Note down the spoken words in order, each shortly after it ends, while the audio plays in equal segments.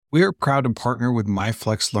We are proud to partner with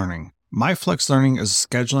MyFlex Learning. MyFlex Learning is a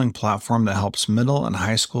scheduling platform that helps middle and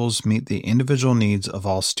high schools meet the individual needs of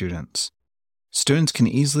all students. Students can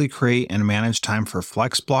easily create and manage time for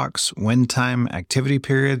flex blocks, win time, activity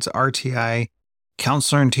periods, RTI,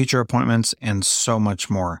 counselor and teacher appointments, and so much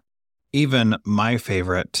more. Even my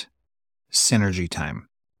favorite, synergy time.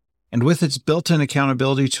 And with its built-in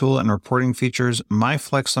accountability tool and reporting features,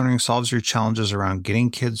 MyFlex Learning solves your challenges around getting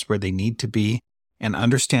kids where they need to be and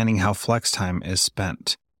understanding how flex time is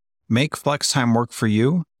spent. Make flex time work for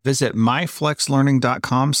you. Visit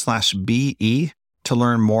myflexlearning.com/BE to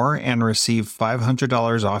learn more and receive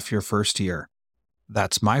 $500 off your first year.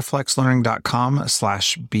 That's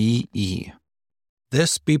myflexlearning.com/BE.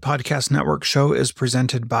 This B Podcast Network show is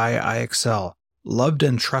presented by IXL. Loved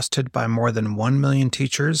and trusted by more than 1 million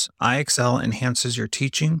teachers, IXL enhances your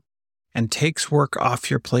teaching and takes work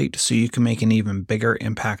off your plate so you can make an even bigger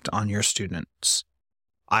impact on your students.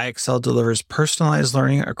 IXL delivers personalized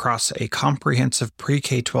learning across a comprehensive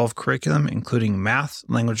pre-K-12 curriculum, including math,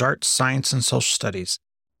 language arts, science, and social studies,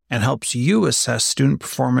 and helps you assess student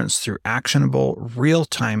performance through actionable,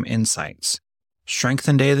 real-time insights.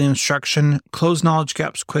 Strengthen daily instruction, close knowledge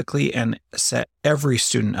gaps quickly, and set every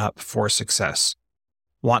student up for success.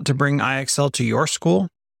 Want to bring IXL to your school?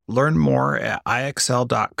 Learn more at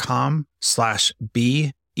ixl.com/BE.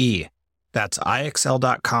 That's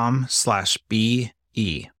ixl.com/BE.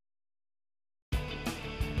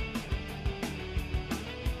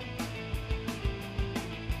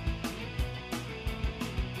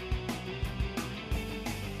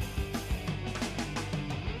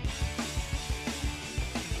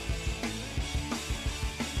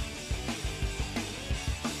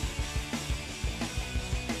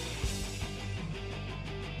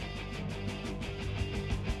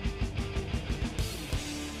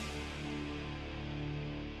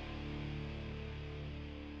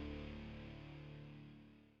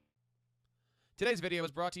 Today's video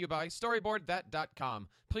is brought to you by StoryboardThat.com.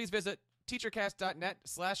 Please visit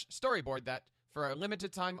teachercast.net/storyboardthat for a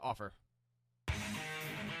limited time offer.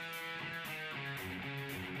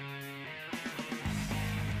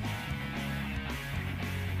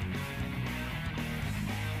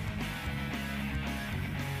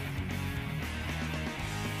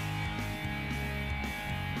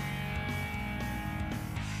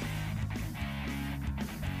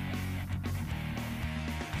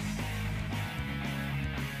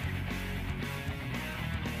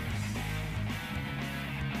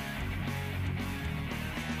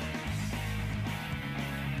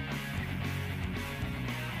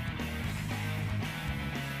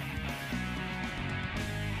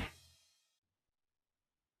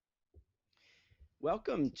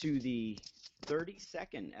 Welcome to the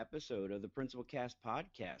 32nd episode of the Principal Cast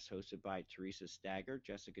podcast, hosted by Theresa Stagger,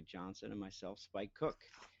 Jessica Johnson, and myself, Spike Cook.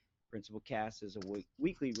 Principal Cast is a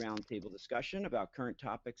weekly roundtable discussion about current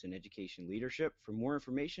topics in education leadership. For more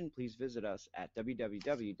information, please visit us at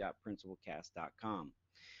www.principalcast.com.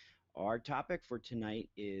 Our topic for tonight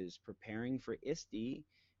is preparing for ISTE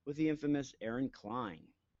with the infamous Erin Klein.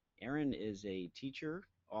 Erin is a teacher,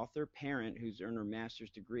 author, parent who's earned her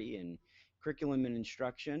master's degree in curriculum and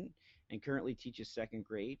instruction and currently teaches second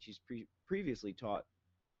grade. She's previously taught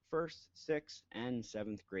first, sixth, and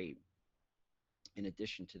seventh grade. In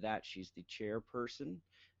addition to that, she's the chairperson of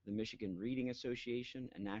the Michigan Reading Association,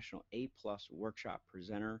 a national A+ workshop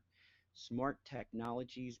presenter, smart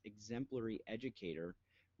technologies exemplary educator,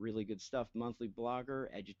 really good stuff, monthly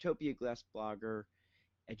blogger, Edutopia guest blogger,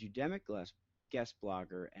 Edudemic guest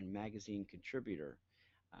blogger, and magazine contributor.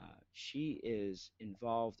 She is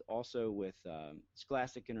involved also with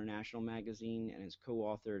Scholastic International magazine and has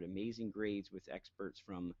co-authored Amazing Grades with experts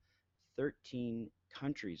from 13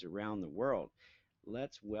 countries around the world.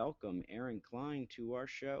 Let's welcome Erin Klein to our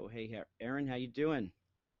show. Hey, Erin, how you doing?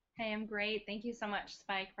 Hey, I'm great. Thank you so much,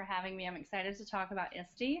 Spike, for having me. I'm excited to talk about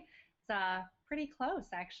ISTE. It's pretty close,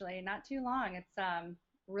 actually, not too long. It's a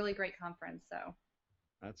really great conference, so.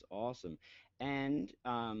 That's awesome. And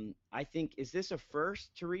I think, is this a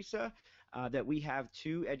first, Theresa, that we have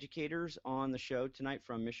two educators on the show tonight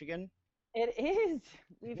from Michigan? It is.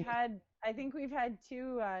 I think we've had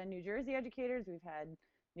two New Jersey educators. We've had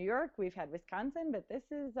New York, we've had Wisconsin, but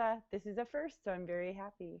this is a first, so I'm very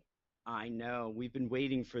happy. I know. We've been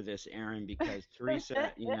waiting for this, Erin, because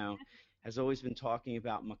Theresa, has always been talking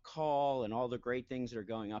about McCall and all the great things that are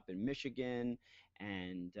going up in Michigan.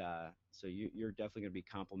 And so you're definitely going to be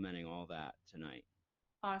complimenting all that tonight.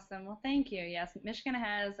 Awesome. Well, thank you. Yes, Michigan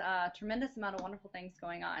has a tremendous amount of wonderful things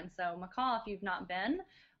going on. So McCall, if you've not been,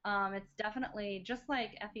 it's definitely just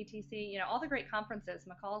like FETC, all the great conferences.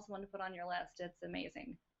 McCall's one to put on your list. It's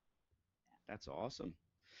amazing. That's awesome.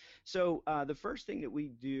 So the first thing that we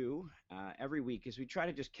do every week is we try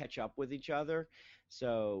to just catch up with each other.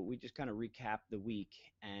 So we just kind of recap the week,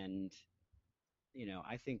 and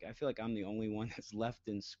I feel like I'm the only one that's left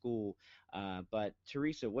in school. But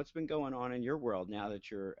Theresa, what's been going on in your world now that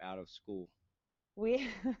you're out of school? We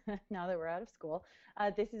now that we're out of school,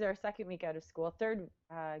 this is our second week out of school, third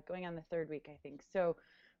going on the third week, I think. So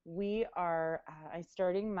we are I'm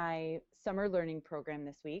starting my summer learning program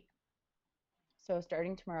this week. So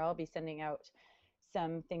starting tomorrow, I'll be sending out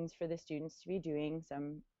some things for the students to be doing,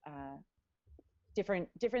 some different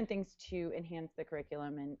things to enhance the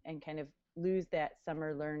curriculum and kind of lose that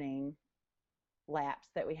summer learning lapse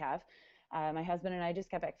that we have. My husband and I just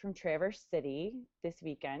got back from Traverse City this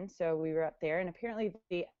weekend, so we were up there, and apparently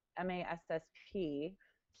the MASSP,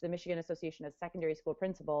 the Michigan Association of Secondary School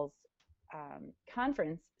Principals,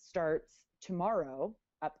 conference starts tomorrow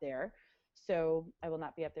up there. So I will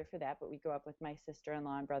not be up there for that, but we go up with my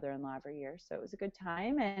sister-in-law and brother-in-law every year. So it was a good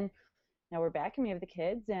time, and now we're back and we have the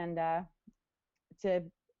kids, and that's it.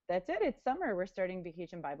 It's summer. We're starting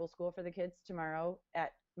Vacation Bible School for the kids tomorrow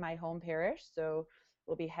at my home parish. So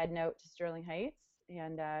we'll be heading out to Sterling Heights,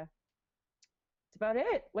 and that's about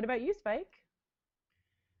it. What about you, Spike?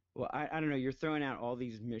 Well, I don't know. You're throwing out all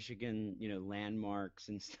these Michigan, landmarks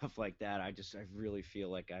and stuff like that. I really feel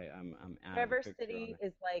like I'm out of the Traverse picture on City it.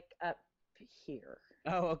 is like up here.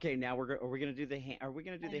 Oh, okay. Now are we gonna do the hand? Are we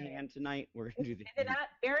gonna do the hand tonight? We're gonna do the Is it hand. not?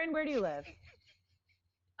 Erin, where do you live?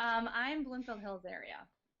 I'm Bloomfield Hills area.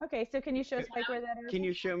 Okay, so can you show Spike where that is? Can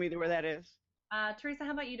you show me where that is? Theresa,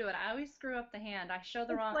 how about you do it? I always screw up the hand. I show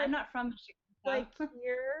the It's wrong. like- I'm not from Michigan. So. Like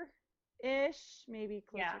here-ish, maybe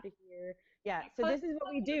closer Yeah. to here. Yeah, so this is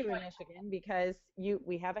what we do in Michigan because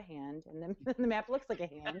we have a hand, and then the map looks like a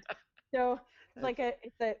hand. So it's like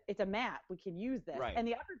it's a map. We can use this. Right. And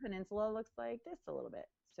the Upper Peninsula looks like this a little bit.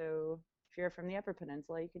 So if you're from the Upper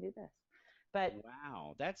Peninsula, you can do this. But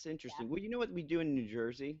Wow, that's interesting. Well, you know what we do in New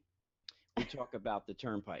Jersey? We talk about the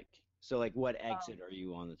turnpike. So, like, what exit are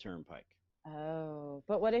you on the turnpike?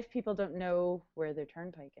 but what if people don't know where their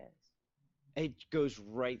turnpike is? It goes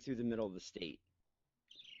right through the middle of the state,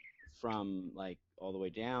 from like all the way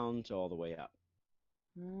down to all the way up.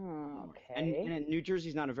 Oh, And, okay. and New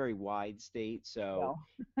Jersey's not a very wide state, so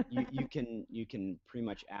No. you can pretty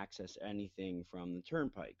much access anything from the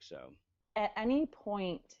turnpike. So At any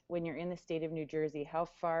point when you're in the state of New Jersey, how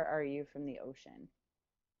far are you from the ocean?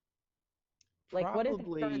 Like, what is the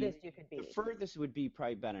probably furthest you could be? the furthest would be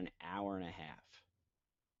probably about an hour and a half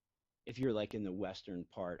if you're like in the western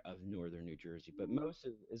part of northern New Jersey. But most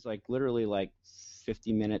is like literally like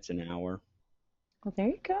 50 minutes, an hour. Well, there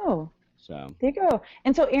you go. So There you go.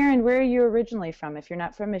 And so, Erin, where are you originally from? If you're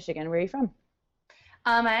not from Michigan, where are you from?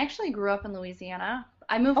 I actually grew up in Louisiana.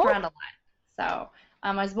 I moved around a lot. So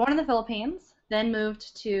I was born in the Philippines, then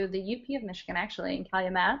moved to the UP of Michigan, actually, in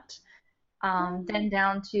Calumet, then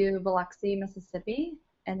down to Biloxi, Mississippi,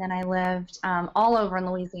 and then I lived all over in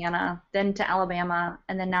Louisiana, then to Alabama,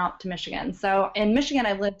 and then now up to Michigan. So in Michigan,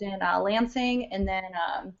 I lived in Lansing, and then,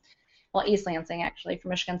 East Lansing, actually, for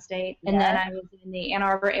Michigan State. And then I was in the Ann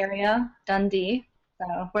Arbor area, Dundee,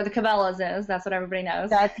 so where the Cabela's is. That's what everybody knows.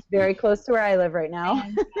 That's very close to where I live right now.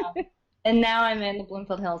 And now I'm in the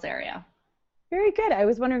Bloomfield Hills area. Very good. I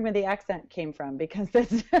was wondering where the accent came from because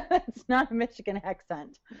that's not a Michigan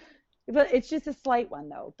accent. But it's just a slight one,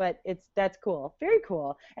 though. But that's cool. Very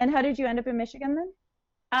cool. And how did you end up in Michigan then?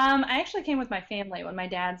 I actually came with my family when my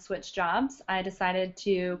dad switched jobs. I decided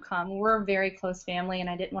to come. We're a very close family, and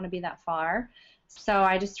I didn't want to be that far. So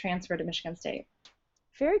I just transferred to Michigan State.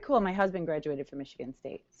 Very cool. My husband graduated from Michigan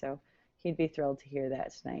State, so he'd be thrilled to hear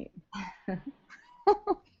that tonight.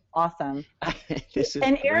 Awesome. this is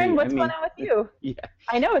And Erin, great. what's going on with you? Yeah,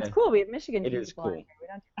 I know it's cool. We have Michigan It is people on cool. here. We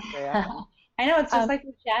don't do this very often. I know, it's just like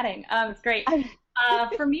we're chatting. It's great.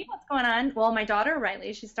 For me, what's going on? Well, my daughter,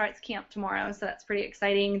 Riley, she starts camp tomorrow, so that's pretty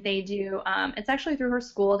exciting. They do, it's actually through her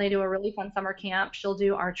school. They do a really fun summer camp. She'll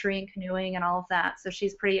do archery and canoeing and all of that, so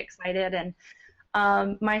she's pretty excited.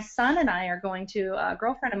 And my son and I are going to a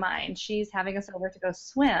girlfriend of mine. She's having us over to go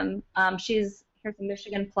swim. Here's a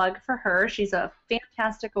Michigan plug for her. She's a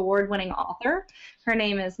fantastic award-winning author. Her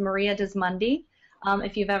name is Maria Dismundi.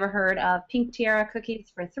 If you've ever heard of Pink Tiara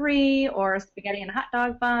Cookies for $3 or Spaghetti and a Hot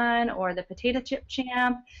Dog Bun or The Potato Chip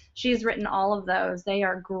Champ, she's written all of those. They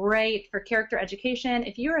are great for character education.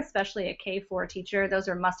 If you're especially a K-4 teacher, those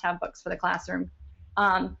are must-have books for the classroom.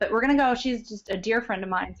 But we're going to go, she's just a dear friend of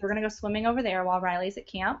mine, so we're going to go swimming over there while Riley's at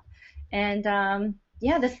camp. And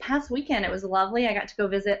Yeah, this past weekend it was lovely. I got to go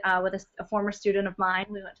visit with a former student of mine.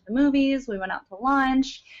 We went to the movies, we went out to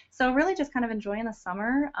lunch. So really just kind of enjoying the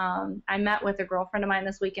summer. I met with a girlfriend of mine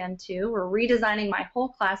this weekend too. We're redesigning my whole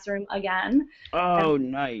classroom again. Oh,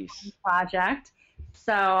 nice. Project.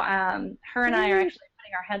 So her and I are actually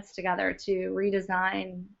putting our heads together to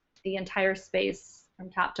redesign the entire space from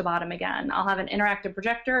top to bottom again. I'll have an interactive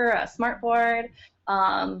projector, a smart board,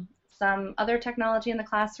 some other technology in the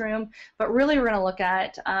classroom, but really we're going to look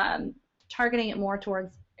at targeting it more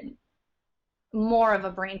towards more of a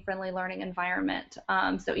brain-friendly learning environment.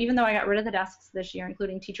 So even though I got rid of the desks this year,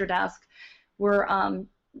 including teacher desk, we're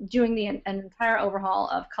doing an entire overhaul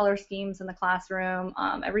of color schemes in the classroom.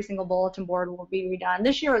 Every single bulletin board will be redone.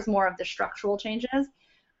 This year is more of the structural changes,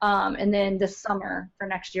 and then this summer for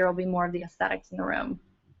next year will be more of the aesthetics in the room.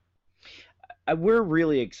 We're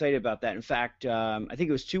really excited about that. In fact, I think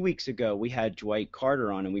it was 2 weeks ago we had Dwight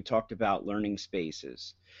Carter on and we talked about learning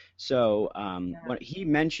spaces. So when he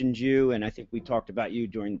mentioned you, and I think we talked about you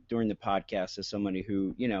during the podcast as somebody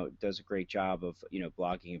who, you know, does a great job of, you know,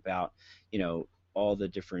 blogging about, you know, all the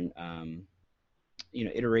different you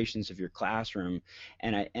know, iterations of your classroom,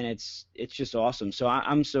 and it's just awesome. So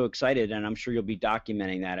I'm so excited, and I'm sure you'll be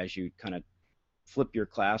documenting that as you kind of flip your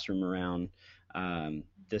classroom around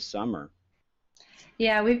this summer.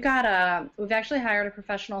 Yeah, we've actually hired a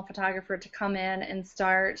professional photographer to come in and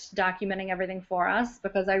start documenting everything for us,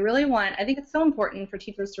 because I think it's so important for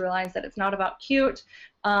teachers to realize that it's not about cute,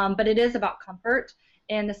 but it is about comfort.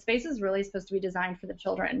 And the space is really supposed to be designed for the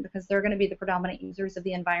children because they're going to be the predominant users of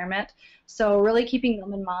the environment. So really keeping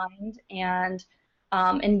them in mind and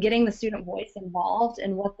getting the student voice involved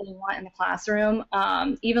in what they want in the classroom.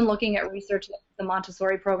 Even looking at research that the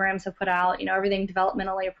Montessori programs have put out, you know, everything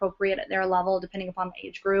developmentally appropriate at their level depending upon the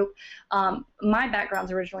age group. My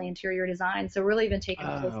background's originally interior design, so really even taking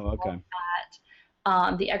a close look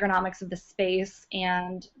at the ergonomics of the space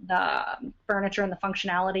and the furniture and the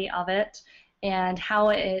functionality of it, and how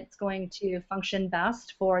it's going to function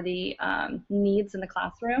best for the needs in the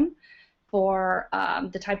classroom, for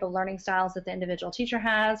the type of learning styles that the individual teacher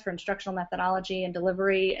has, for instructional methodology and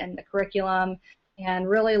delivery and the curriculum, and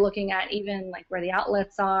really looking at even like where the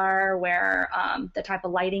outlets are, where the type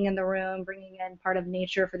of lighting in the room, bringing in part of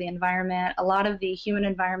nature for the environment, a lot of the human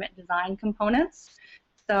environment design components.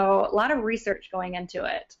 So a lot of research going into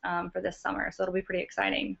it for this summer, so it'll be pretty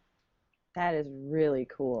exciting. That is really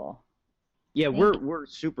cool. Yeah, we're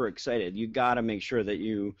super excited. You got to make sure that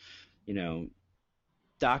you know,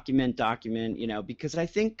 document, you know, because I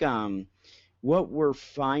think what we're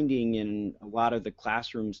finding in a lot of the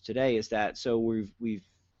classrooms today is that we've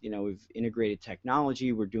integrated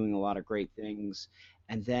technology, we're doing a lot of great things,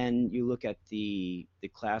 and then you look at the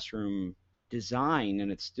classroom design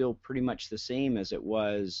and it's still pretty much the same as it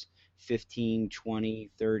was 15, 20,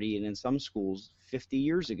 30, and in some schools 50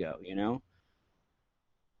 years ago, you know.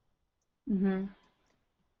 Mm-hmm.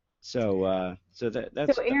 So that's Erin,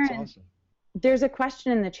 that's awesome. There's a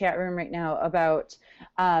question in the chat room right now about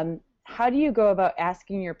how do you go about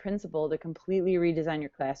asking your principal to completely redesign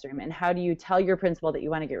your classroom, and how do you tell your principal that you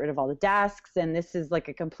want to get rid of all the desks and this is like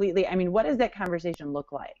a completely, I mean, what does that conversation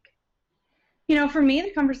look like? You know, for me,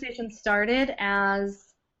 the conversation started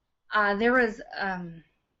as there was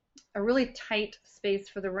a really tight space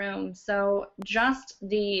for the room. So just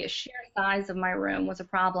the sheer size of my room was a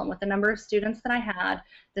problem with the number of students that I had,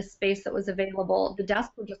 the space that was available. The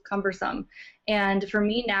desks were just cumbersome. And for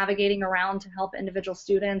me, navigating around to help individual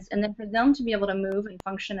students and then for them to be able to move and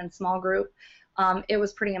function in small group, it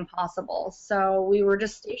was pretty impossible. So we were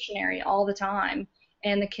just stationary all the time.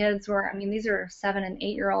 And the kids were, I mean, these are 7- and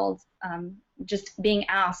 8-year-olds just being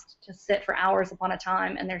asked to sit for hours upon a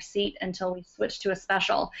time in their seat until we switched to a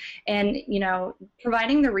special. And, you know,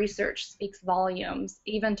 providing the research speaks volumes,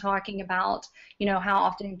 even talking about, you know, how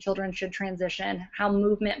often children should transition, how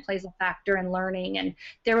movement plays a factor in learning. And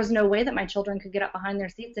there was no way that my children could get up behind their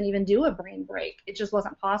seats and even do a brain break. It just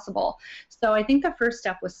wasn't possible. So I think the first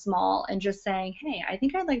step was small and just saying, hey, I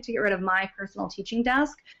think I'd like to get rid of my personal teaching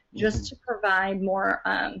desk just to provide more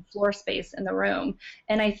floor space in the room.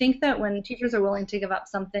 And I think that when teachers are willing to give up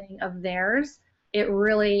something of theirs, it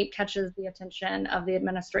really catches the attention of the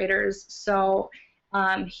administrators. So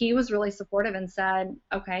he was really supportive and said,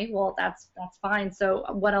 okay, well, that's fine. So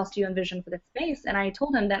what else do you envision for this space? And I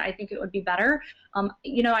told him that I think it would be better.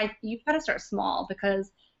 You know, you've got to start small,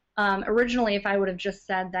 because originally, if I would have just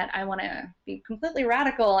said that I want to be completely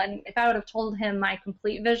radical, and if I would have told him my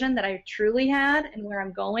complete vision that I truly had and where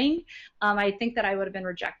I'm going, I think that I would have been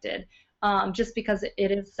rejected, just because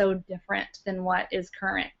it is so different than what is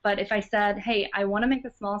current. But if I said, hey, I want to make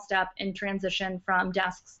a small step in transition from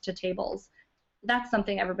desks to tables, that's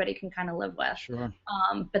something everybody can kind of live with. Sure.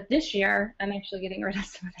 But this year, I'm actually getting rid of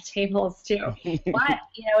some of the tables too. But,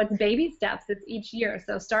 it's baby steps. It's each year.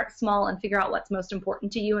 So start small and figure out what's most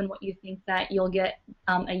important to you and what you think that you'll get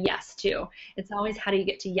a yes to. It's always, how do you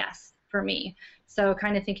get to yes for me? So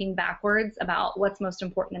kind of thinking backwards about what's most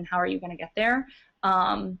important and how are you going to get there.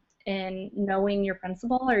 And knowing your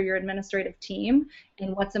principal or your administrative team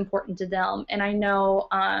and what's important to them. And I know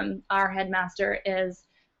our headmaster is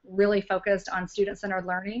really focused on student-centered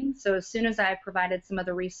learning. So as soon as I provided some of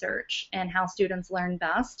the research and how students learn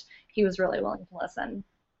best, he was really willing to listen.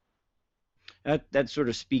 That sort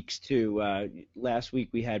of speaks to last week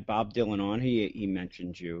we had Bob Dylan on. He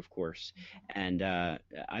mentioned you, of course, and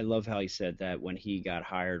I love how he said that when he got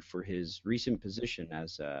hired for his recent position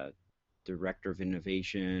as Director of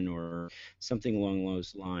Innovation or something along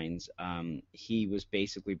those lines, he was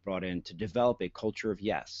basically brought in to develop a culture of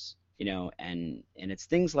yes. And it's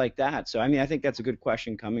things like that. So, I mean, I think that's a good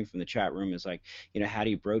question coming from the chat room is like, how do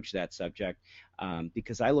you broach that subject?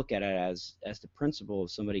 Because I look at it as the principal,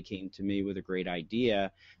 if somebody came to me with a great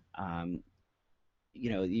idea,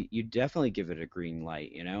 you definitely give it a green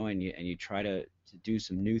light, and you try to do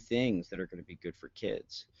some new things that are going to be good for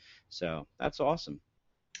kids. So that's awesome.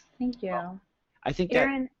 Thank you. Well, I think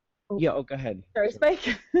Erin, go ahead. Sorry,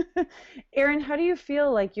 Spike. Erin, how do you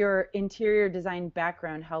feel like your interior design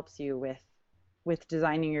background helps you with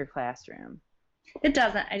designing your classroom? It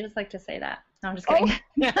doesn't. I just like to say that. No, I'm just kidding.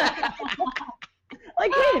 Like,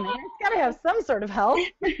 wait a minute, it's got to have some sort of help.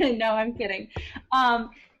 No, I'm kidding.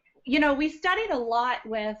 We studied a lot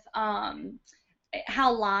with I'm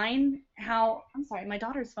sorry, my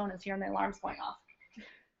daughter's phone is here and the alarm's going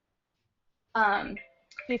off.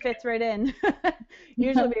 She fits right in.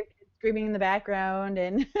 Usually we have kids screaming in the background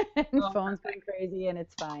and phones going crazy, and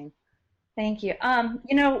it's fine. Thank you.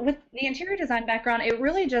 With the interior design background, it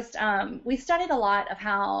really just, we studied a lot of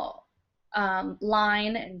how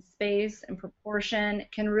line and space and proportion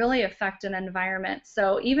can really affect an environment.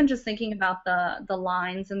 So even just thinking about the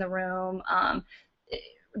lines in the room,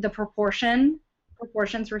 the proportions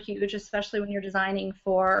were huge, especially when you're designing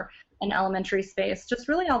for an elementary space. Just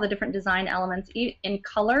really all the different design elements. In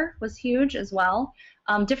color was huge as well.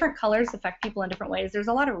 Different colors affect people in different ways. There's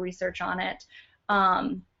a lot of research on it.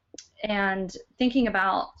 And thinking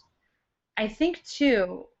about, I think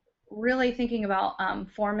too, really thinking about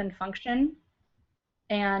form and function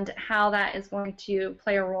and how that is going to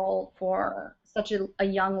play a role for such a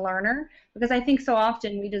young learner, because I think so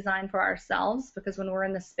often we design for ourselves, because when we're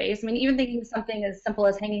in the space, I mean, even thinking something as simple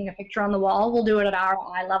as hanging a picture on the wall, we'll do it at our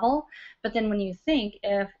eye level, but then when you think,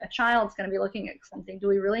 if a child's going to be looking at something, do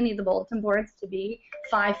we really need the bulletin boards to be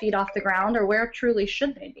 5 feet off the ground, or where truly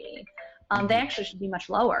should they be? They actually should be much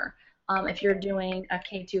lower if you're doing a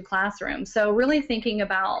K2 classroom. So really thinking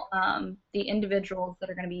about the individuals that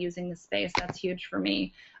are going to be using the space, that's huge for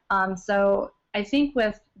me. So I think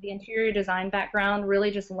with the interior design background, really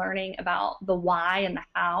just learning about the why and the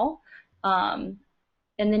how, and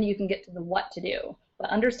then you can get to the what to do. But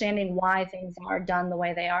understanding why things are done the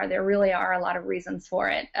way they are, there really are a lot of reasons for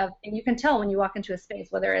it. And you can tell when you walk into a space,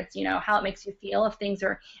 whether it's, how it makes you feel, if things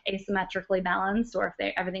are asymmetrically balanced or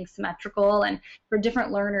if everything's symmetrical. And for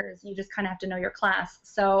different learners, you just kind of have to know your class.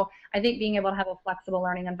 So I think being able to have a flexible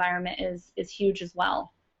learning environment is huge as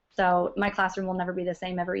well. So my classroom will never be the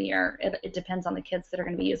same every year. It depends on the kids that are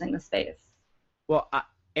going to be using the space. Well,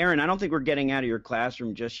 Erin, I don't think we're getting out of your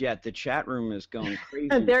classroom just yet. The chat room is going crazy.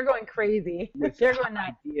 They're going crazy. They're going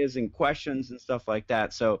nuts. Ideas and questions and stuff like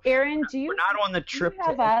that. So, Erin, we're not on the trip. Do you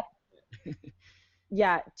have up?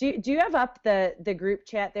 Yeah. Do you have up the group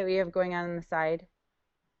chat that we have going on the side?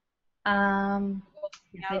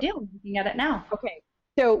 Yes, I do. I'm looking at it now. Okay.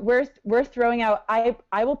 So we're throwing out.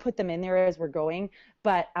 I will put them in there as we're going.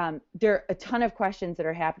 But there are a ton of questions that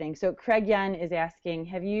are happening. So Craig Yen is asking,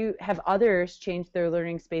 have others changed their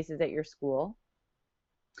learning spaces at your school?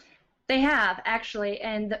 They have, actually.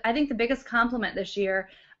 And I think the biggest compliment this year,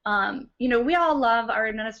 we all love our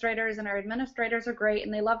administrators, and our administrators are great,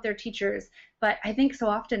 and they love their teachers. But I think so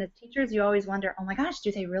often as teachers, you always wonder, oh my gosh,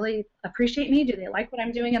 do they really appreciate me? Do they like what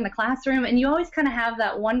I'm doing in the classroom? And you always kind of have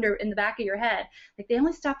that wonder in the back of your head. Like, they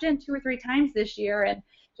only stopped in 2 or 3 times this year, and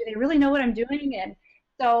do they really know what I'm doing? And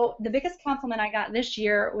so the biggest compliment I got this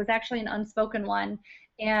year was actually an unspoken one,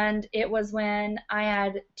 and it was when I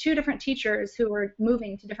had 2 different teachers who were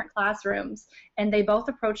moving to different classrooms, and they both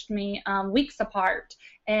approached me weeks apart,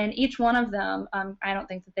 and each one of them, I don't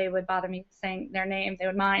think that they would bother me saying their name, they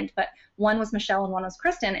would mind, but one was Michelle and one was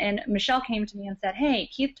Kristen, and Michelle came to me and said, hey,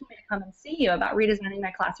 Keith told me to come and see you about redesigning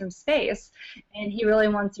my classroom space, and he really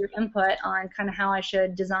wants your input on kind of how I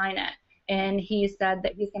should design it. and he said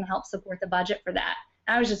that he's going to help support the budget for that.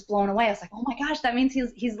 I was just blown away. I was like, oh my gosh, that means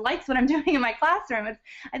he likes what I'm doing in my classroom.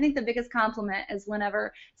 I think the biggest compliment is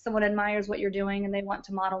whenever someone admires what you're doing and they want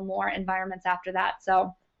to model more environments after that.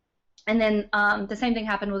 So, and then the same thing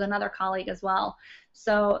happened with another colleague as well.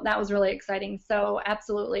 So that was really exciting. So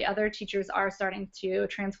absolutely, other teachers are starting to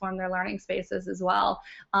transform their learning spaces as well.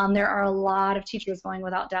 There are a lot of teachers going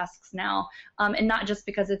without desks now, and not just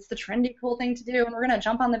because it's the trendy, cool thing to do and we're going to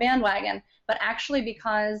jump on the bandwagon, but actually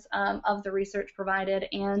because of the research provided,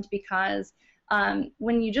 and because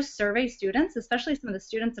when you just survey students, especially some of the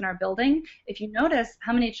students in our building, if you notice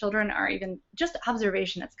how many children are even, just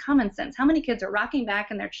observation, it's common sense, how many kids are rocking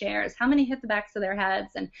back in their chairs, how many hit the backs of their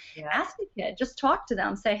heads, and ask a kid, just talk to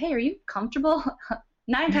them, say, hey, are you comfortable?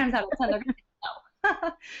 9 times out of 10, they're going to say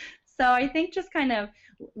no. So I think just kind of,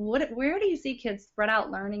 where do you see kids spread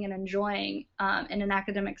out learning and enjoying in an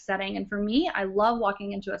academic setting? And for me, I love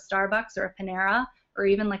walking into a Starbucks or a Panera, or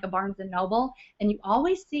even like a Barnes and Noble, and you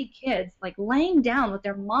always see kids like laying down with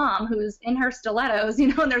their mom who's in her stilettos,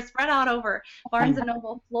 and they're spread out over Barnes and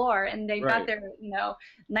Noble floor, and they've got their,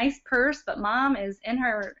 nice purse, but mom is in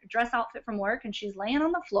her dress outfit from work, and she's laying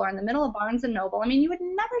on the floor in the middle of Barnes and Noble. I mean, you would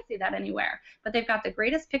never see that anywhere, but they've got the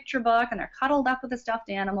greatest picture book, and they're cuddled up with a stuffed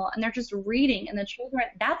animal, and they're just reading, and the children,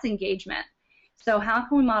 that's engagement. So how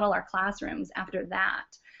can we model our classrooms after that?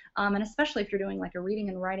 And especially if you're doing like a reading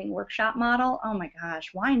and writing workshop model, oh my gosh,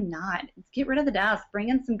 why not? Get rid of the desk, bring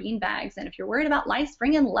in some bean bags, and if you're worried about lice,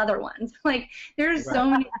 bring in leather ones. Like, there's so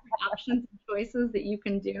many options and choices that you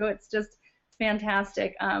can do. It's just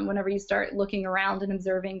fantastic whenever you start looking around and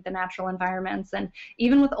observing the natural environments. And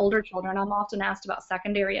even with older children, I'm often asked about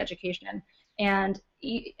secondary education. And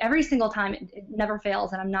every single time, it never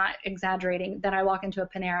fails, and I'm not exaggerating, that I walk into a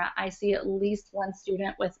Panera, I see at least one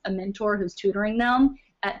student with a mentor who's tutoring them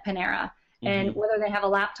at Panera. And whether they have a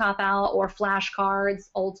laptop out or flashcards,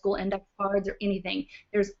 old school index cards, or anything,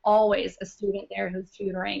 there's always a student there who's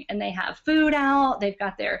tutoring, and they have food out, they've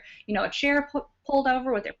got their, a chair pulled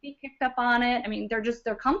over with their feet kicked up on it. I mean,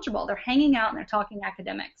 they're comfortable, they're hanging out, and they're talking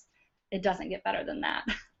academics. It doesn't get better than that.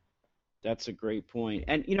 That's a great point.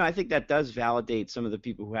 And, I think that does validate some of the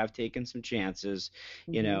people who have taken some chances,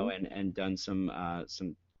 and done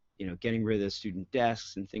some getting rid of the student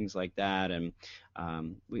desks and things like that. And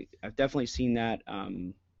I've definitely seen that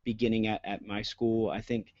beginning at my school. I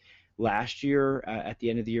think last year, at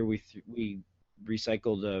the end of the year, we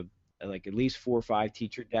recycled like at least 4 or 5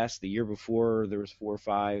 teacher desks. The year before there was 4 or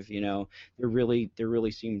 5. They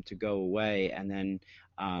really seemed to go away. And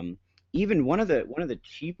then even one of the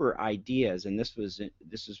cheaper ideas, and this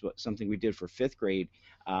is something we did for 5th grade,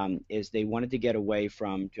 is they wanted to get away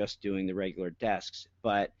from just doing the regular desks,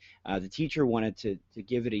 but the teacher wanted to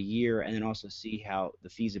give it a year and then also see how the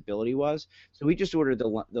feasibility was. So we just ordered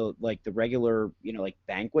the regular like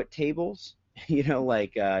banquet tables.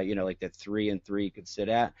 Like that 3 and 3 could sit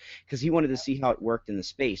at, because he wanted to see how it worked in the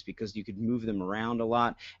space, because you could move them around a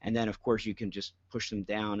lot, and then of course you can just push them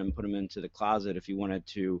down and put them into the closet if you wanted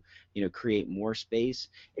to create more space.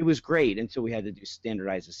 It was great until we had to do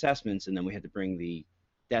standardized assessments, and then we had to bring the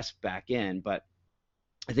desk back in. But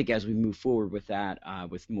I think as we move forward with that,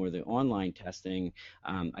 with more of the online testing,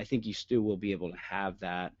 I think you still will be able to have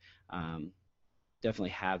that.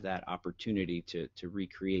 Definitely have that opportunity to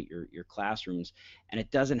recreate your classrooms, and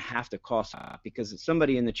it doesn't have to cost, because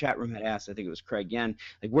somebody in the chat room had asked, I think it was Craig Yen,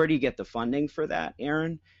 like, where do you get the funding for that,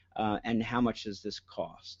 Erin, and how much does this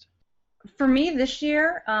cost? For me this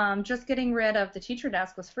year, just getting rid of the teacher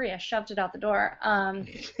desk was free. I shoved it out the door. And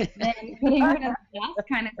getting rid of the desk,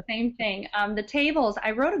 kind of the same thing. The tables,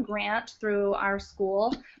 I wrote a grant through our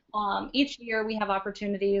school. Each year we have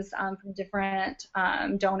opportunities from different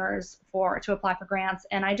donors to apply for grants,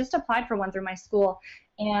 and I just applied for one through my school.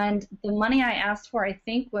 And the money I asked for, I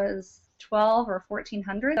think, was $1,200 or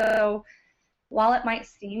 $1,400. So while it might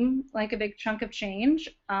seem like a big chunk of change,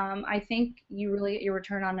 I think you really get your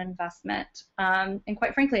return on investment. And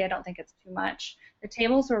quite frankly, I don't think it's too much. The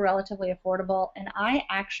tables were relatively affordable, and I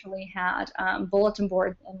actually had bulletin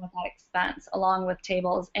boards in with that expense, along with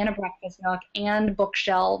tables and a breakfast nook and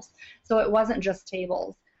bookshelves. So it wasn't just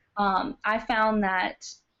tables. I found that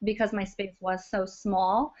because my space was so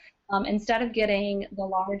small, instead of getting the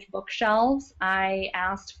large bookshelves, I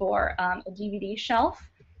asked for a DVD shelf.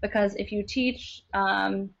 Because if you teach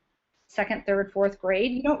 2nd, 3rd, 4th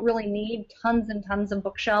grade, you don't really need tons and tons of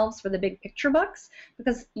bookshelves for the big picture books,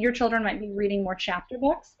 because your children might be reading more chapter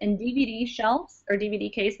books, and DVD shelves or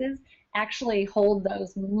DVD cases actually hold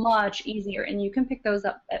those much easier, and you can pick those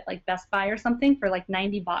up at like Best Buy or something for like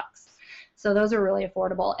 $90. So those are really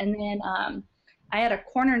affordable. And then I had a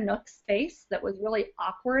corner nook space that was really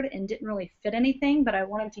awkward and didn't really fit anything, but I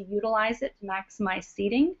wanted to utilize it to maximize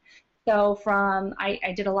seating. So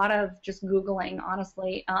I did a lot of just Googling,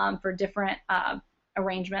 honestly, for different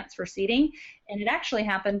arrangements for seating. And it actually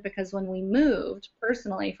happened because when we moved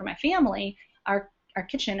personally for my family, our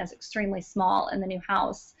kitchen is extremely small in the new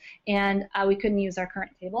house, and we couldn't use our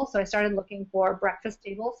current table. So I started looking for breakfast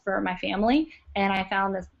tables for my family, and I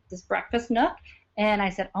found this breakfast nook. And I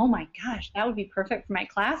said, oh my gosh, that would be perfect for my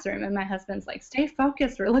classroom. And my husband's like, stay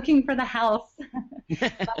focused, we're looking for the house.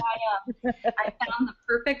 But I found the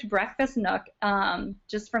perfect breakfast nook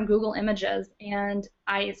just from Google Images. And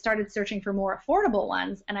I started searching for more affordable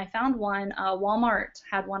ones. And I found one, Walmart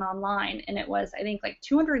had one online. And it was, I think, like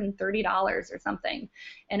 $230 or something.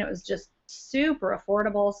 And it was just super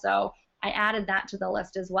affordable. So I added that to the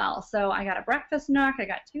list as well. So I got a breakfast nook, I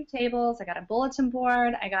got 2 tables, I got a bulletin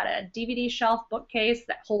board, I got a DVD shelf bookcase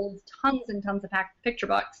that holds tons and tons of picture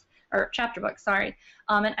books, or chapter books, sorry.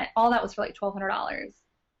 And all that was for like $1,200.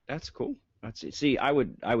 That's cool. See, I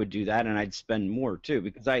would do that, and I'd spend more too,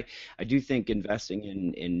 because I do think investing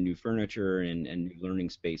in new furniture and new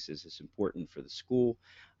learning spaces is important for the school.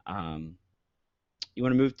 You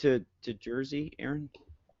want to move to Jersey, Erin?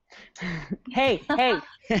 Hey.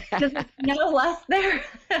 Does it snow less there?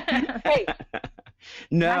 Hey.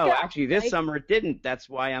 No, actually, this summer it didn't. That's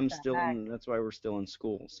why that's why we're still in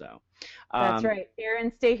school. So. That's right.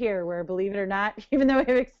 Erin, stay here. Where, believe it or not, even though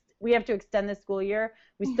we have to extend the school year,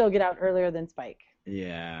 we still get out earlier than Spike.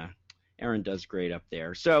 Yeah, Erin does great up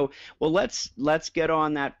there. So, well, let's get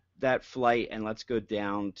on that flight and let's go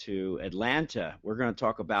down to Atlanta. We're going to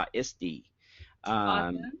talk about ISTE.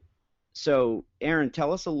 Awesome. So, Erin,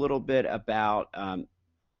 tell us a little bit about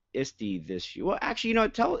ISTE this year. Well, actually,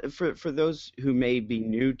 tell for those who may be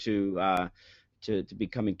new to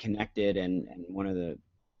becoming connected, and one of the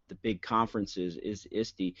big conferences is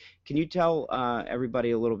ISTE. Can you tell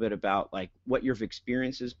everybody a little bit about like what your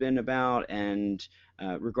experience has been about and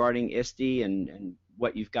regarding ISTE and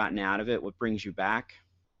what you've gotten out of it, what brings you back?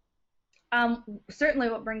 Certainly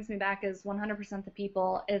what brings me back is 100% the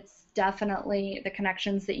people. It's definitely the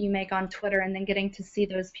connections that you make on Twitter, and then getting to see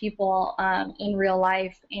those people in real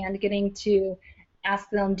life and getting to ask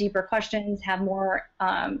them deeper questions, have more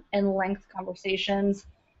in-length conversations.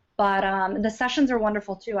 But the sessions are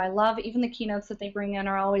wonderful too. I love even the keynotes that they bring in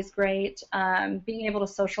are always great. Being able to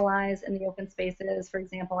socialize in the open spaces, for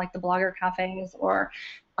example, like the blogger cafes, or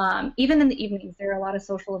even in the evenings, there are a lot of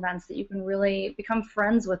social events that you can really become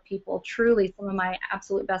friends with people. Truly, some of my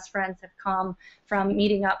absolute best friends have come from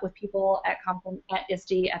meeting up with people at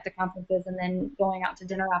ISTE at the conferences, and then going out to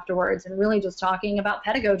dinner afterwards, and really just talking about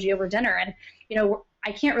pedagogy over dinner. And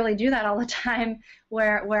I can't really do that all the time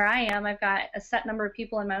where I am. I've got a set number of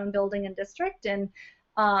people in my own building and district, and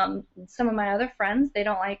some of my other friends, they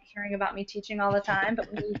don't like hearing about me teaching all the time,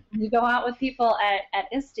 but when you go out with people at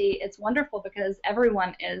ISTE, it's wonderful because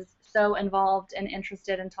everyone is so involved and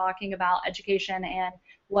interested in talking about education and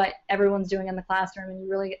what everyone's doing in the classroom, and you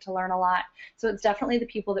really get to learn a lot. So it's definitely the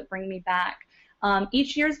people that bring me back.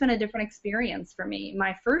 Each year has been a different experience for me.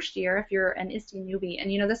 My first year, if you're an ISTE newbie,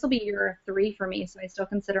 and this will be year 3 for me, so I still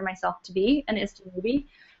consider myself to be an ISTE newbie.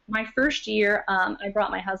 My first year, I brought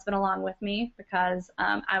my husband along with me because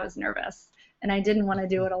I was nervous and I didn't want to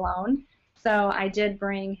do it alone. So I did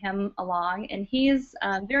bring him along, and he's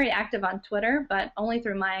very active on Twitter, but only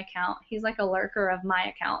through my account. He's like a lurker of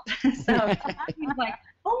my account. So he's like,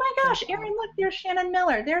 oh my gosh, Erin, look, there's Shannon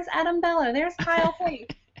Miller, there's Adam Bella, there's Kyle Pace.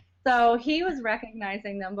 So he was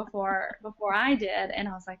recognizing them before I did, and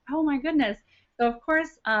I was like, oh my goodness. So of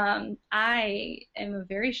course, I am a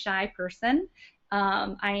very shy person.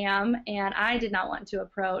 I am, and I did not want to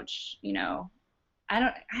approach, I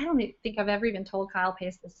don't think I've ever even told Kyle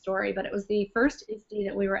Pace this story, but it was the first ISTE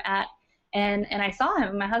that we were at, and I saw him,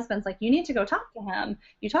 and my husband's like, you need to go talk to him.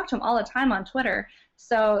 You talk to him all the time on Twitter.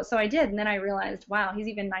 So I did, and then I realized, wow, he's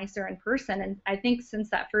even nicer in person. And I think since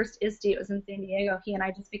that first ISTE, it was in San Diego, he and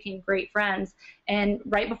I just became great friends. And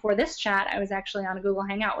right before this chat, I was actually on a Google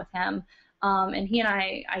Hangout with him. And he and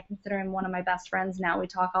I consider him one of my best friends now. We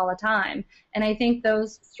talk all the time. And I think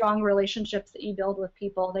those strong relationships that you build with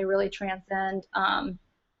people, they really transcend, and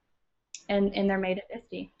they're made at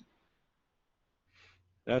ISTE.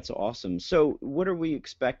 That's awesome. So what are we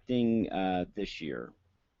expecting this year?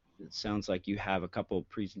 It sounds like you have a couple of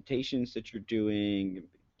presentations that you're doing,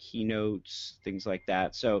 keynotes, things like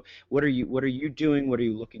that. So what are you doing? What are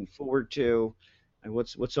you looking forward to? And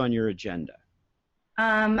what's on your agenda?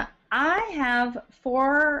 I have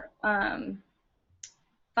 5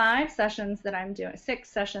 sessions that I'm doing, 6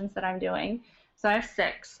 sessions that I'm doing. So I have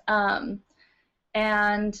 6.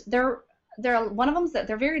 And one of them's that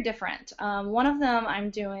they're very different. One of them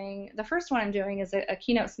the first one I'm doing is a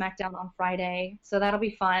keynote smackdown on Friday, so that'll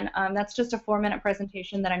be fun. That's just a 4-minute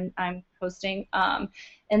presentation that I'm hosting.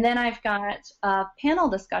 And then I've got a panel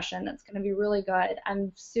discussion that's going to be really good.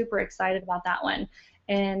 I'm super excited about that one.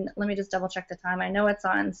 And let me just double check the time. I know it's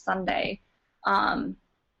on Sunday.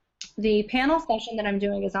 The panel session that I'm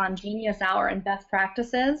doing is on Genius Hour and best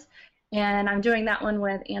practices. And I'm doing that one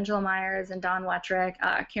with Angela Myers and Don Wettrick,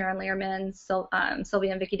 Karen Learman,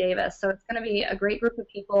 Sylvia and Vicki Davis. So it's going to be a great group of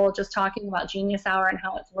people just talking about Genius Hour and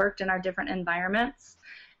how it's worked in our different environments.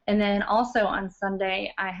 And then also on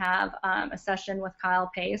Sunday, I have a session with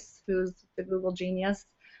Kyle Pace, who's the Google genius,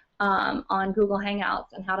 on Google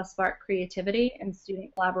Hangouts and how to spark creativity and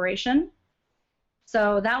student collaboration.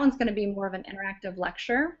 So that one's going to be more of an interactive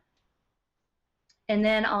lecture. And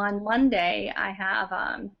then on Monday, I have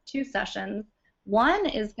 2 sessions. One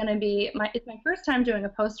is going to be, it's my first time doing a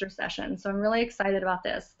poster session, so I'm really excited about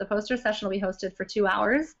this. The poster session will be hosted for 2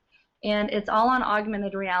 hours, and it's all on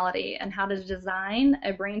augmented reality and how to design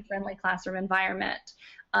a brain-friendly classroom environment.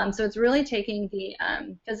 So it's really taking the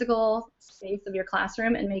physical space of your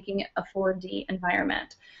classroom and making it a 4D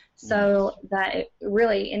environment, so that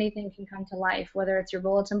really anything can come to life, whether it's your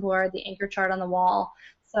bulletin board, the anchor chart on the wall.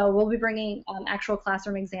 So we'll be bringing actual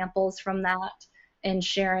classroom examples from that and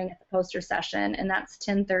sharing at the poster session, and that's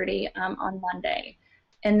 10:30 on Monday.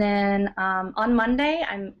 And then on Monday,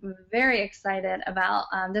 I'm very excited about,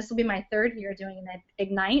 this will be my 3rd year doing an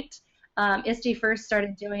Ignite. ISTE first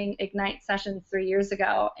started doing Ignite sessions 3 years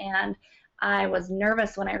ago, and I was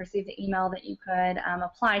nervous when I received the email that you could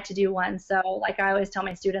apply to do one. So like I always tell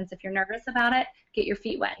my students, if you're nervous about it, get your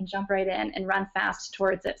feet wet and jump right in and run fast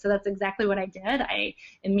towards it. So that's exactly what I did. I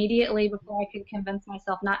immediately, before I could convince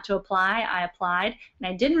myself not to apply, I applied,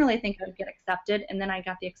 and I didn't really think I would get accepted. And then I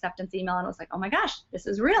got the acceptance email and I was like, oh my gosh, this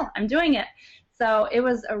is real. I'm doing it. So it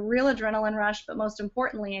was a real adrenaline rush, but most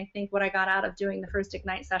importantly, I think what I got out of doing the first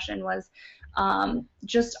Ignite session was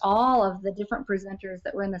just all of the different presenters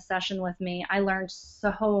that were in the session with me. I learned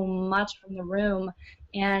so much from the room,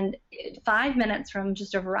 and 5 minutes from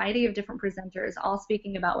just a variety of different presenters, all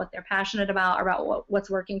speaking about what they're passionate about what's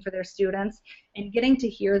working for their students, and getting to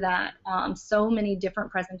hear that so many different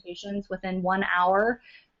presentations within 1 hour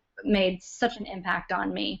made such an impact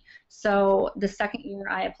on me. So the second year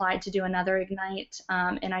I applied to do another Ignite,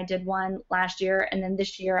 and I did one last year, and then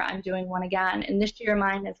this year I'm doing one again. And this year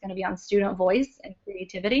mine is going to be on student voice and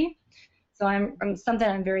creativity. So I'm something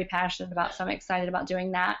I'm very passionate about, so I'm excited about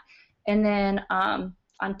doing that. And then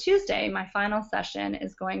on Tuesday, my final session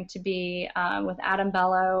is going to be with Adam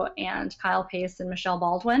Bello and Kyle Pace and Michelle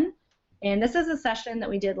Baldwin. And this is a session that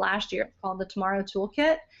we did last year. It's called the Tomorrow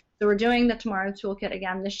Toolkit. So we're doing the Tomorrow Toolkit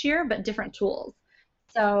again this year, but different tools.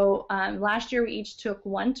 So last year we each took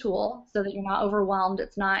one tool so that you're not overwhelmed.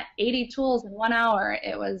 It's not 80 tools in 1 hour.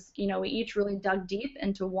 It was, we each really dug deep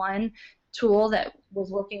into one tool that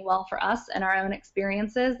was working well for us and our own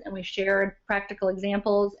experiences, and we shared practical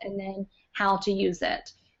examples and then how to use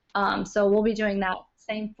it. So we'll be doing that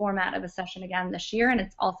same format of a session again this year, and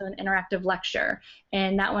it's also an interactive lecture.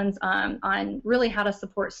 And that one's on really how to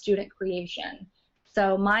support student creation.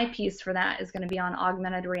 So my piece for that is going to be on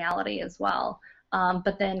augmented reality as well.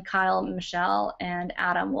 But then Kyle, Michelle, and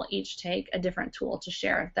Adam will each take a different tool to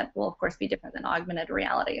share that will, of course, be different than augmented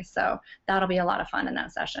reality. So that'll be a lot of fun in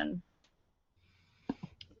that session.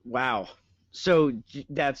 Wow. So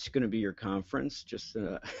that's going to be your conference? Just,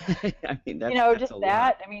 I mean, that's just a that.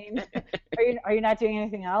 lot. I mean, are you not doing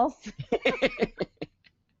anything else?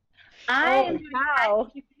 I am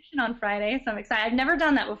doing on Friday, so I'm excited. I've never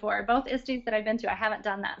done that before. Both ISTEs that I've been to, I haven't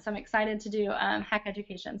done that, so I'm excited to do Hack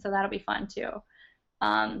Education, so that'll be fun too.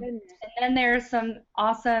 And then there's some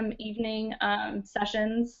awesome evening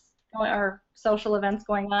sessions or social events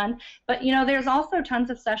going on, but there's also tons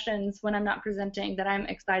of sessions when I'm not presenting that I'm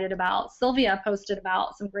excited about. Sylvia posted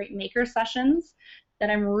about some great maker sessions that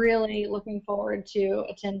I'm really looking forward to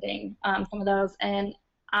attending, some of those, and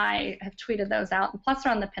I have tweeted those out. And plus,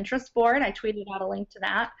 they're on the Pinterest board. I tweeted out a link to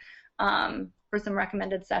that for some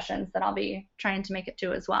recommended sessions that I'll be trying to make it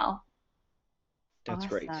to as well. That's awesome.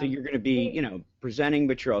 great. So you're going to be, presenting,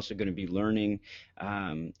 but you're also going to be learning,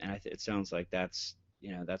 and it sounds like that's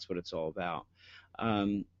what it's all about.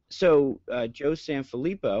 So Joe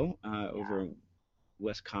Sanfilippo over in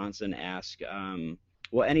Wisconsin asked,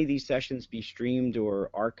 will any of these sessions be streamed or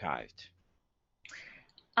archived?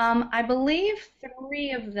 I believe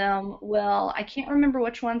 3 of them will. I can't remember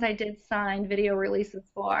which ones I did sign video releases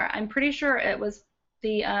for. I'm pretty sure it was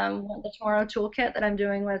the Tomorrow Toolkit that I'm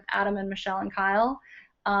doing with Adam and Michelle and Kyle.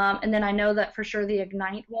 And then I know that for sure the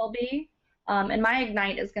Ignite will be. And my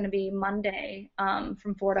Ignite is going to be Monday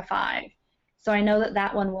from 4 to 5. So I know that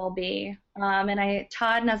that one will be. And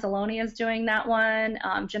Todd Nezzoloni is doing that one.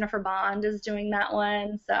 Jennifer Bond is doing that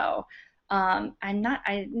one. So I'm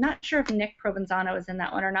not sure if Nick Provenzano is in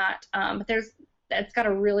that one or not. But it's got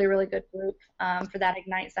a really, really good group for that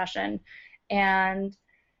Ignite session. And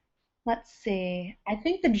let's see, I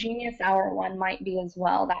think the Genius Hour one might be as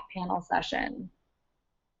well, that panel session.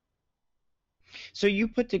 So you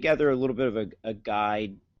put together a little bit of a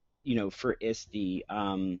guide, for ISTE,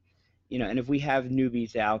 and if we have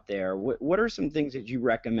newbies out there, what are some things that you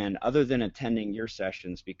recommend other than attending your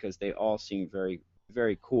sessions, because they all seem very,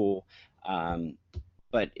 very cool,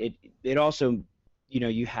 but it also,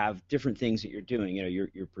 you have different things that you're doing.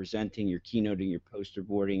 You're presenting, you're keynoting, you're poster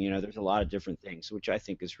boarding. There's a lot of different things, which I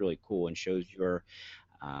think is really cool and shows your,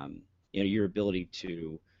 your ability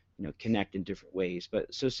to, connect in different ways.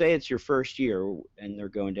 But so say it's your first year and they're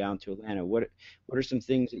going down to Atlanta. What are some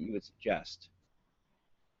things that you would suggest?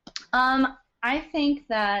 I think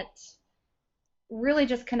that really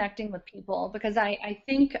just connecting with people, because I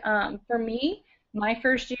think for me, my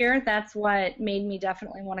first year, that's what made me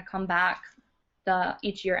definitely want to come back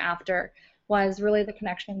each year after, was really the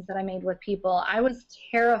connections that I made with people. I was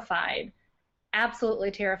terrified,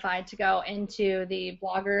 absolutely terrified, to go into the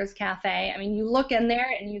Bloggers Cafe. I mean, you look in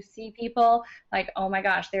there and you see people like, oh my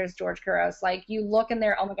gosh, there's George Couros. Like, you look in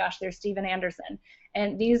there, oh my gosh, there's Steven Anderson.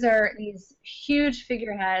 And these are these huge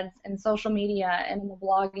figureheads in social media and in the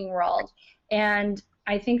blogging world. And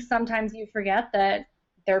I think sometimes you forget that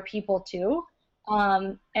they're people too.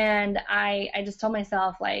 And I just told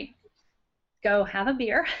myself, like, go have a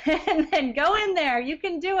beer and then go in there. You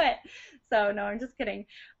can do it. So no, I'm just kidding.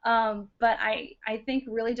 But I think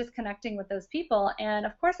really just connecting with those people. And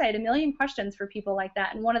of course, I had a million questions for people like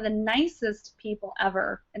that. And one of the nicest people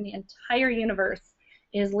ever in the entire universe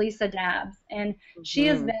is Lisa Dabbs. And she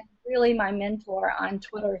has been really my mentor on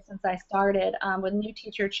Twitter since I started with New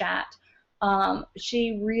Teacher Chat.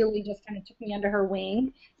 She really just kind of took me under her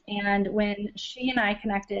wing. And when she and I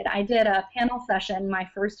connected, I did a panel session my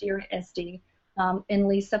first year at ISTE. And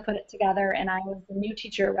Lisa put it together, and I was the new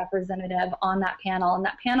teacher representative on that panel. And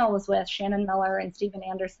that panel was with Shannon Miller and Steven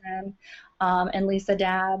Anderson and Lisa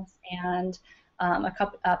Dabbs and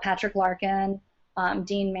Patrick Larkin,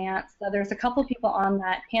 Dean Mance. So there's a couple people on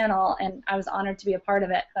that panel, and I was honored to be a part of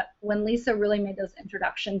it. But when Lisa really made those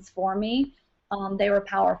introductions for me, they were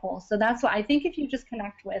powerful. So that's what I think, if you just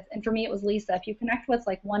connect with, and for me it was Lisa, if you connect with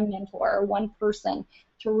like one mentor or one person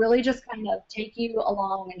to really just kind of take you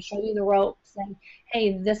along and show you the ropes, and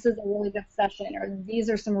hey, this is a really good session, or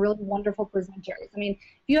these are some really wonderful presenters. I mean,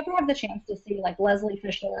 if you ever have the chance to see like Leslie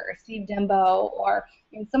Fisher or Steve Dimbo, or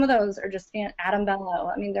some of those are just Adam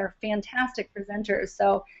Bello. I mean, they're fantastic presenters.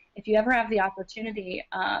 So if you ever have the opportunity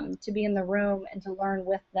to be in the room and to learn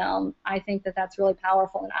with them, I think that that's really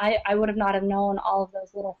powerful. And I would have not have known all of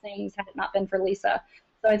those little things had it not been for Lisa.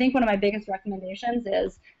 So I think one of my biggest recommendations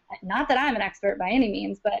is, not that I'm an expert by any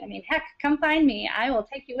means, but I mean, heck, come find me. I will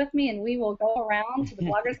take you with me, and we will go around to the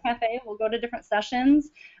Bloggers Cafe. We'll go to different sessions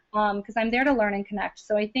because I'm there to learn and connect.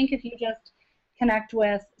 So I think if you just connect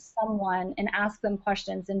with someone and ask them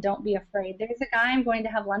questions and don't be afraid. There's a guy I'm going to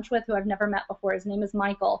have lunch with who I've never met before. His name is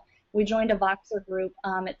Michael. We joined a Voxer group.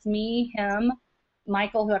 It's me, him,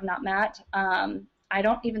 Michael, who I've not met. I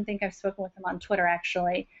don't even think I've spoken with him on Twitter,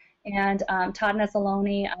 actually. And Todd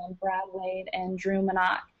Nezzoloni, Brad Wade, and Drew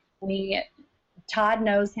Manock. Todd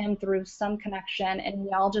knows him through some connection, and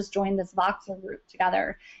we all just joined this Voxer group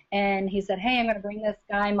together. And he said, hey, I'm going to bring this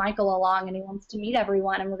guy Michael along, and he wants to meet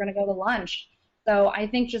everyone, and we're going to go to lunch. So I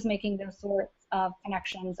think just making those sorts of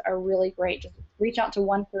connections are really great. Just reach out to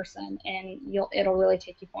one person, and it'll really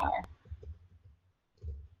take you far.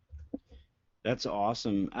 That's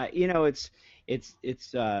awesome. It's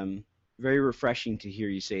very refreshing to hear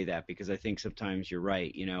you say that, because I think sometimes you're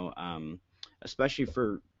right. Especially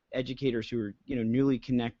for educators who are newly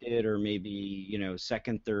connected, or maybe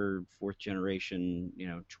second, third, fourth generation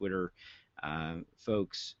Twitter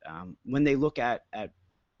folks, when they look at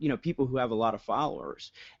people who have a lot of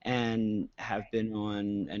followers and have been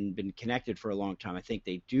on and been connected for a long time, I think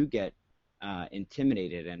they do get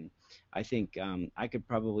intimidated. And I think I could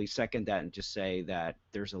probably second that and just say that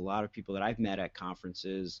there's a lot of people that I've met at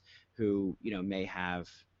conferences who may have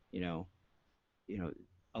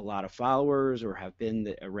a lot of followers or have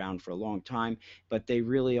been around for a long time, but they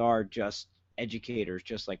really are just educators,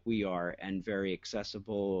 just like we are, and very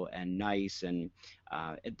accessible and nice, and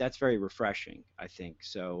that's very refreshing, I think.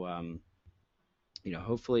 So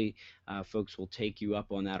hopefully folks will take you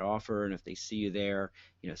up on that offer, and if they see you there,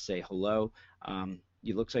 say hello.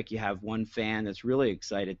 you looks like you have one fan that's really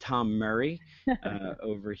excited. Tom Murray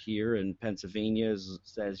over here in Pennsylvania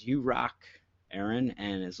says, "You rock, Erin,"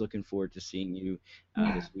 and is looking forward to seeing you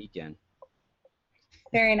this weekend.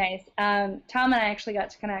 Very nice. Tom and I actually got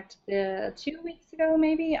to connect 2 weeks ago,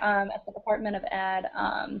 maybe, at the Department of Ed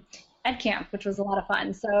Ed Camp, which was a lot of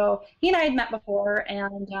fun. So he and I had met before,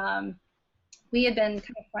 and we had been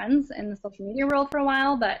kind of friends in the social media world for a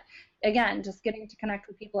while, but again, just getting to connect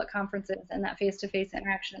with people at conferences and that face-to-face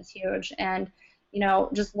interaction is huge. And,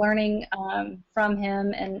 just learning from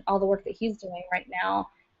him and all the work that he's doing right now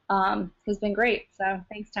has been great. So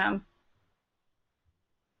thanks, Tom.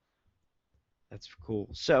 That's cool.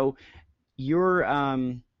 So you're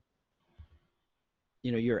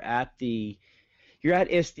you're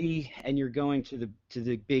at ISTE and you're going to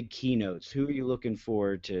the big keynotes. Who are you looking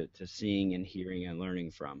forward to seeing and hearing and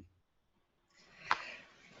learning from?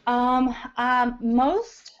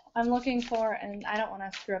 Most I'm looking for, and I don't want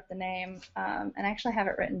to screw up the name, and I actually have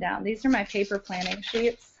it written down. These are my paper planning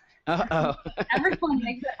sheets. Uh-oh. Everyone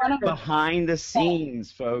makes fun of behind the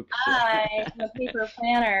scenes, folks. I'm a paper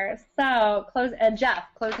planner. So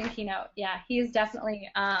Jeff, closing keynote. Yeah, he's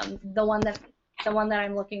definitely the one that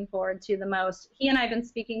I'm looking forward to the most. He and I have been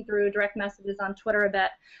speaking through direct messages on Twitter a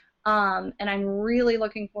bit, and I'm really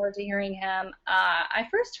looking forward to hearing him. I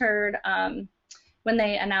first heard when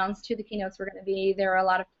they announced who the keynotes were going to be, there were a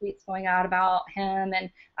lot of tweets going out about him,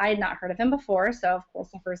 and I had not heard of him before, so of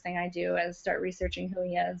course the first thing I do is start researching who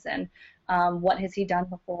he is and what has he done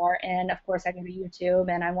before, and of course I go to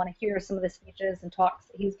YouTube and I want to hear some of the speeches and talks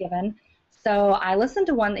that he's given. So I listened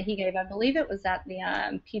to one that he gave. I believe it was at the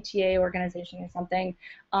PTA organization or something,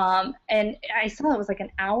 and I saw it was like an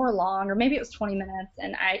hour long, or maybe it was 20 minutes,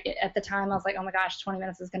 and at the time I was like, oh my gosh, 20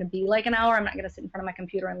 minutes is going to be like an hour. I'm not going to sit in front of my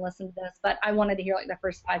computer and listen to this, but I wanted to hear like the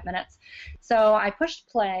first 5 minutes. So I pushed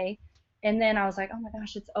play, and then I was like, oh my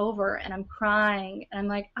gosh, it's over, and I'm crying, and I'm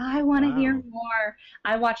like, I want to hear more.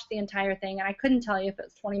 I watched the entire thing, and I couldn't tell you if it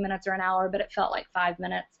was 20 minutes or an hour, but it felt like 5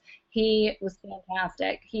 minutes. He was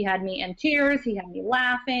fantastic. He had me in tears. He had me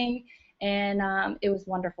laughing, and it was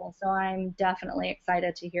wonderful. So I'm definitely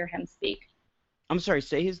excited to hear him speak. I'm sorry,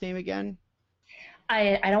 say his name again.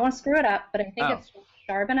 I don't want to screw it up, but I think it's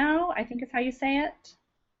Charbonneau, I think is how you say it.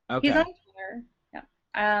 Okay. He's on Twitter. Yeah.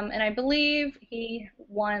 And I believe he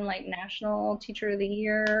won like National Teacher of the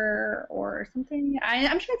Year or something.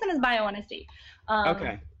 I'm sure it's in his bio on ISTE.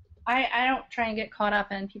 Okay. I don't try and get caught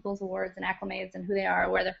up in people's awards and acclimates and who they are or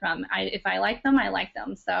where they're from. If I like them, I like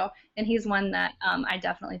them. So, and he's one that I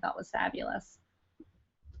definitely thought was fabulous.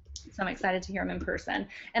 So I'm excited to hear him in person.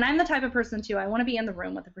 And I'm the type of person, too, I want to be in the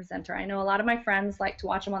room with the presenter. I know a lot of my friends like to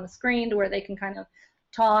watch them on the screen to where they can kind of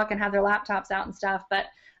talk and have their laptops out and stuff, but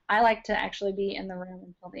I like to actually be in the room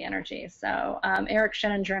and feel the energy. So Eric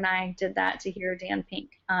Scheninger and I did that to hear Dan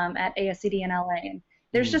Pink at ASCD in LA. And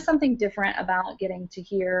there's just something different about getting to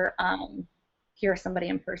hear somebody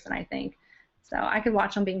in person, I think. So I could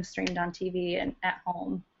watch them being streamed on TV and at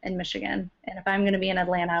home in Michigan. And if I'm going to be in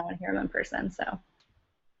Atlanta, I want to hear them in person. So.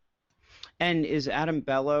 And is Adam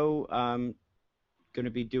Bello going to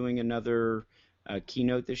be doing another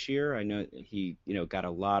keynote this year? I know he got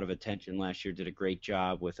a lot of attention last year, did a great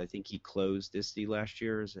job with, I think he closed ISTE last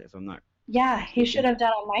year, if I'm not. Yeah, he should have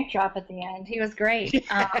done a mic drop at the end. He was great. He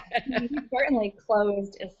certainly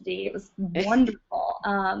closed ISTE. It was wonderful.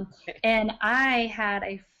 And I had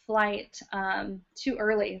a flight too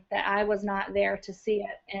early that I was not there to see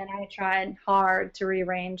it, and I tried hard to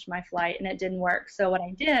rearrange my flight, and it didn't work. So what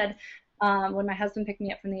I did, when my husband picked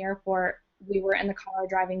me up from the airport, we were in the car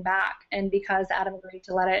driving back, and because Adam agreed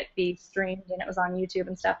to let it be streamed and it was on YouTube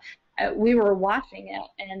and stuff, we were watching it,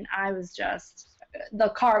 and I was just, the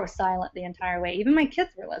car was silent the entire way. Even my kids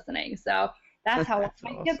were listening. So that's how my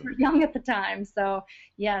awesome. Kids were young at the time. So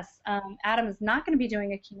yes, Adam is not going to be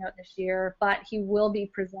doing a keynote this year, but he will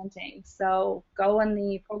be presenting. So go in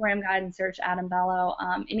the program guide and search Adam Bello.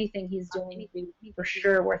 Anything he's doing will be for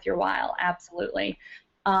sure worth your while. Absolutely.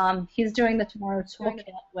 He's doing the Tomorrow Toolkit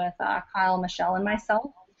with Kyle, Michelle, and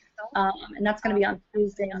myself. And that's going to be on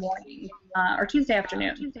Tuesday morning or Tuesday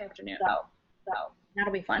afternoon. So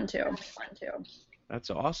that'll be fun too. That's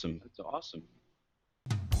awesome. That's awesome.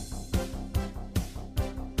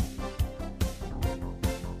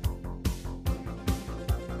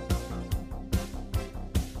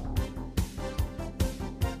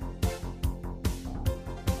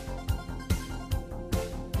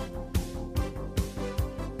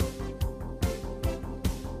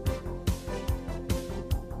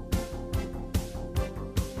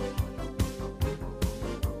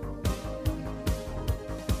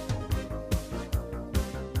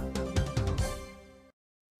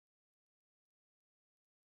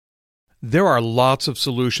 There are lots of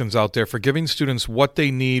solutions out there for giving students what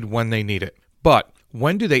they need when they need it. But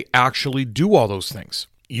when do they actually do all those things?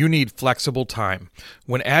 You need flexible time.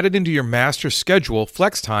 When added into your master's schedule,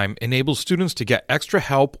 flex time enables students to get extra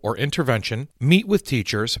help or intervention, meet with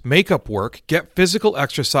teachers, make up work, get physical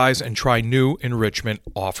exercise, and try new enrichment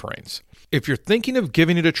offerings. If you're thinking of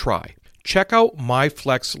giving it a try, check out My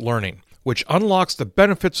Flex Learning, which unlocks the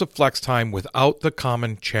benefits of flex time without the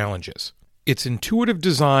common challenges. Its intuitive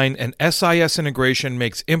design and SIS integration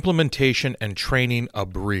makes implementation and training a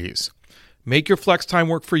breeze. Make your flex time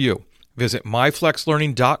work for you. Visit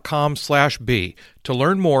myflexlearning.com/B to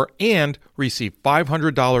learn more and receive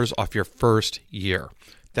 $500 off your first year.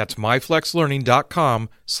 That's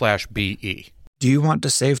myflexlearning.com/BE. Do you want to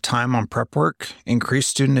save time on prep work, increase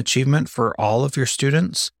student achievement for all of your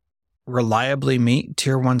students, reliably meet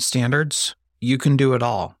Tier 1 standards? You can do it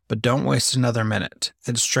all, but don't waste another minute.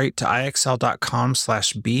 Head straight to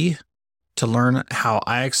IXL.com/B to learn how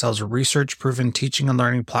IXL's research-proven teaching and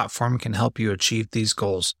learning platform can help you achieve these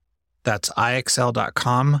goals. That's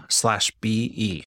IXL.com/BE.